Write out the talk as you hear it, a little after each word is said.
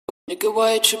Nigga,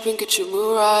 why you tripping? Get your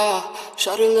Mariah.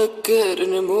 Shawty look good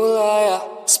in the moonlight.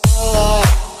 Spotlight,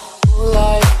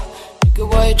 moonlight. Nigga,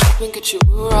 why you tripping? Get your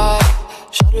Mariah.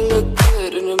 Shawty look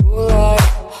good in the moonlight.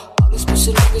 All these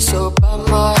pussy niggas so bad,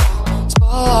 my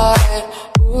spotlight,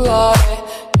 moonlight.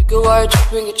 Nigga, why you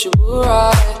tripping? Get your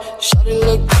Mariah. Shawty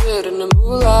look good in the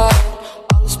moonlight.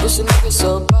 All these pussy niggas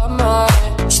so bad, my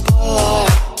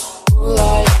spotlight,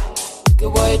 moonlight.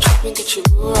 Nigga, why you tripping? Get your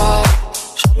Mariah.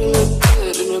 Shawty look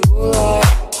good in the moonlight.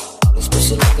 All these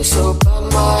pussy niggas so bad,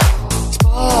 my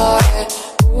spotlight,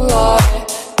 moonlight.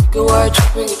 Nigga, why you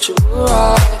tripping? Get your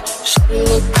Mariah. Shawty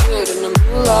look good in the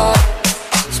moonlight.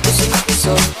 All these pussy niggas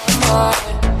so bad, my.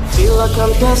 Feel like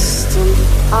I'm destined.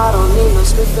 I don't need no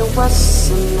Smith &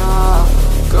 Wesson, nah.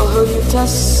 Girl, who you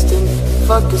testing?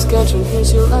 Fuck is catching,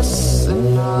 here's your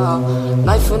lesson, nah.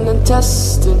 Knife and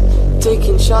intestine,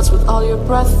 taking shots with all your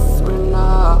brethren,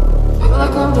 nah. Feel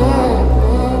like I'm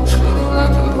dead, feeling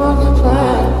like you wasn't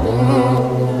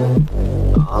planning.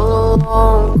 All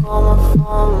alone, call my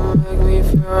phone, make me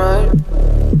feel right.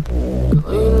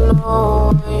 Girl, you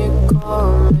know when you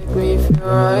call, make me feel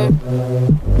right.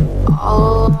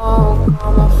 All alone,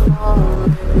 call my phone,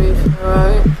 make me feel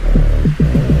right.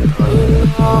 Girl, you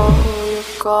know who you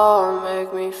call, make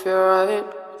me feel right.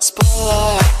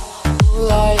 Spotlight,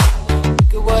 moonlight.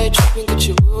 Nigga, why you tripping? Get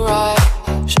your Mariah.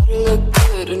 Shawty look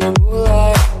good in the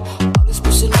moonlight. All these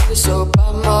pussy niggas so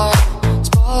bad, my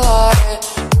spotlight,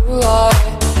 moonlight.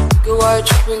 Nigga, why you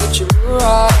tripping? Get your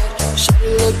Mariah. Shawty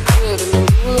look good in the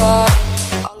moonlight.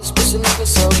 All these pussy niggas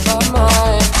so bad,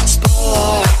 my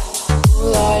spotlight,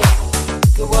 moonlight.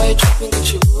 Nigga, why you tripping? Get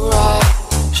your Mariah.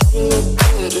 Shawty look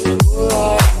good in the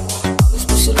moonlight. All these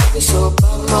pussy niggas so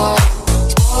bad, my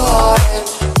spotlight,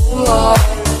 moonlight.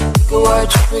 Nigga, why you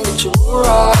tripping? Get your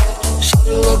Mariah.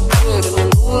 Shawty look good in the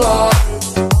moonlight.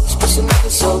 All these pussy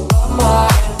niggas so bad, my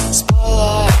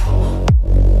spotlight,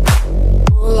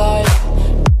 moonlight.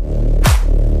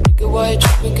 Nigga, why you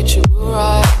tripping? Get your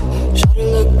Mariah. Shawty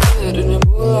look good in the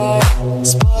moonlight.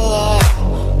 Spotlight,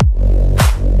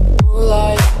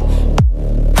 moonlight.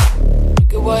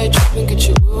 Nigga, why you tripping? Get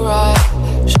your Mariah.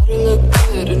 Shawty look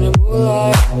good in the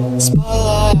moonlight.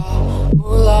 Spotlight,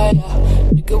 moonlight.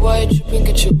 Nigga, why you tripping?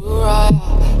 Get your Mariah.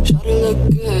 Shawty look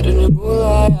good in the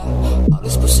moonlight. All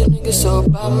these pussy niggas so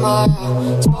bad, my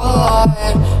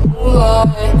spotlight,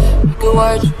 moonlight. Nigga,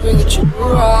 why you tripping? Get your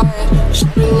Mariah.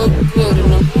 Shawty look good in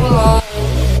the moonlight.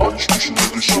 All these pussy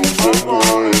niggas so bad, my.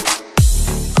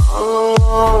 All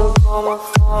alone, call my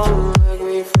phone, make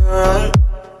me feel right.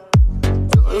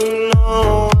 Girl, you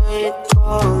know when you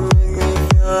call, make me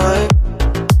feel right.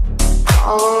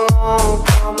 All alone,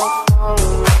 call my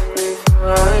phone, make me feel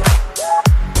right.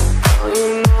 Girl, you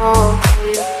know when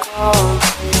you call,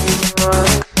 make me feel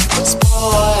right.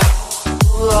 Spotlight,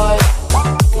 moonlight.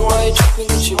 Nigga, why you tripping?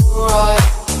 Get your Mariah.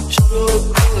 Shawty look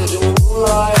good in the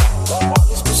moonlight. All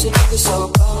these pussy niggas so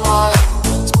bad, my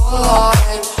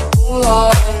spotlight,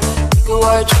 moonlight. Nigga,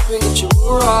 why you tripping? Get your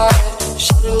Mariah.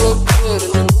 Shawty look good in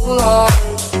the moonlight.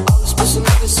 All these pussy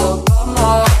niggas so bad,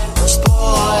 my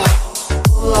spotlight,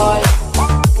 moonlight.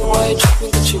 Nigga, why you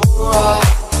tripping? Get your Mariah.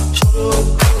 Shawty look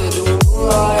good in the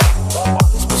moonlight. All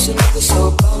these pussy niggas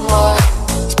so bad, my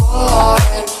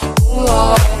spotlight,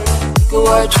 moonlight. Nigga,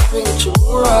 why you tripping? Get your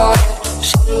Mariah.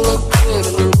 Shawty look good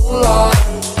in the moonlight.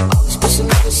 All these pussy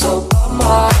niggas so bad,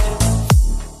 my.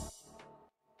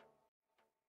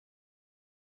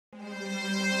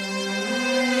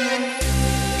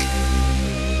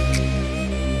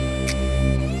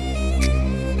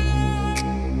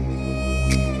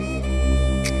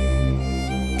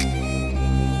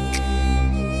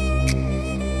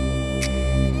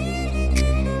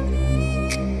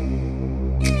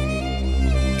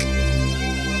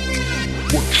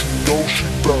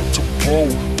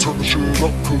 Turn the shit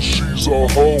up cause she's a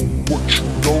hoe. What you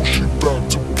know she bout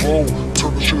to blow.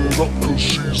 Turn the shit up cause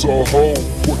she's a hoe.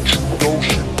 What you know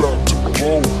she bout to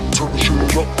blow. Turn the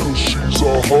shit up cause she's a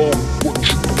hoe. What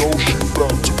you know she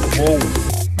bout to blow.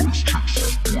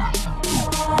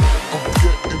 I'm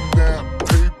getting that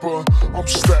paper, I'm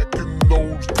stacking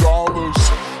those dollars.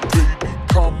 Baby,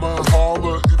 come and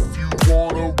holler if you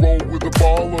wanna roll with a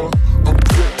baller. I'm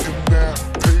getting that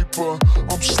paper,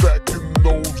 I'm stacking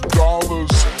those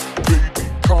dollars. Baby,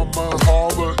 come and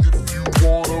holler if you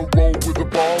wanna roll with a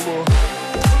baller.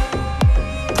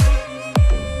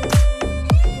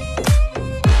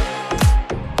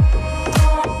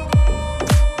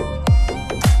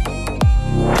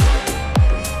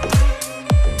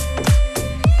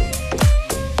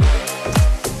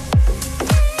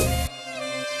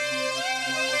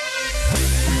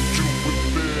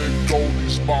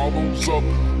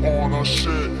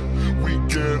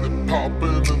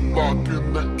 and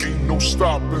locking, there ain't no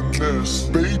stopping this.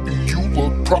 Baby, you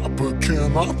look proper,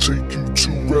 can I take you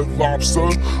to Red Lobster?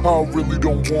 I really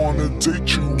don't wanna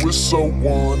date you, it's a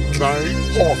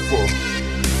one-night offer.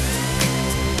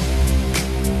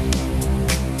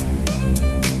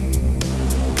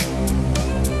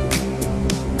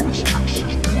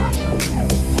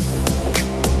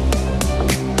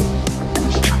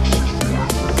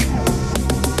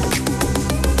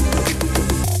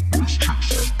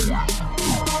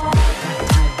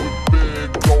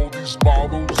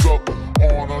 Models up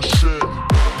on our shit.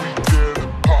 We get it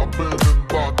poppin' and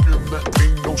lockin', there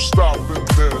ain't no stopping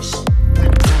this. We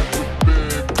do it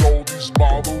big, all these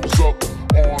models up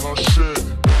on our shit.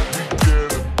 We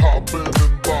get it poppin'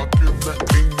 and lockin', there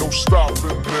ain't no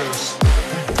stopping this.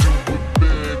 We do it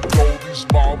big, all these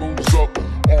models up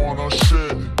on our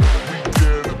shit. We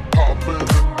get it poppin'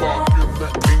 and lockin',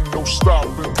 there ain't no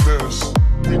stopping this.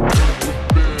 We do it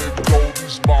big, all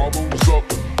these models up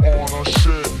on our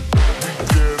shit.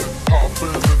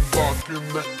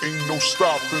 There ain't no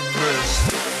stopping this.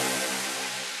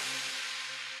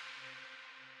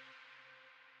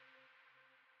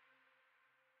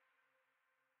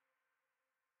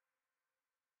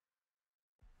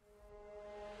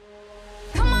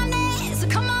 Come on, dance,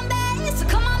 come on, dance,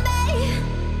 come on, dance.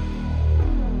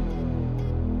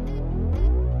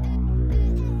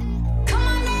 Come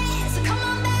on, dance, come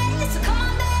on, dance, come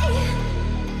on, dance.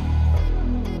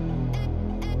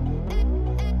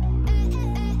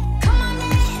 Come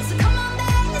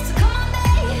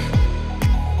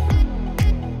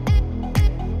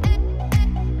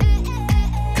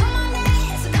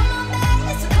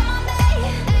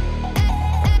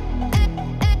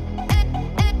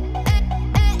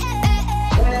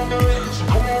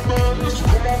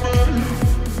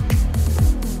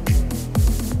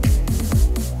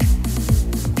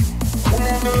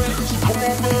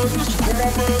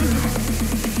on, man.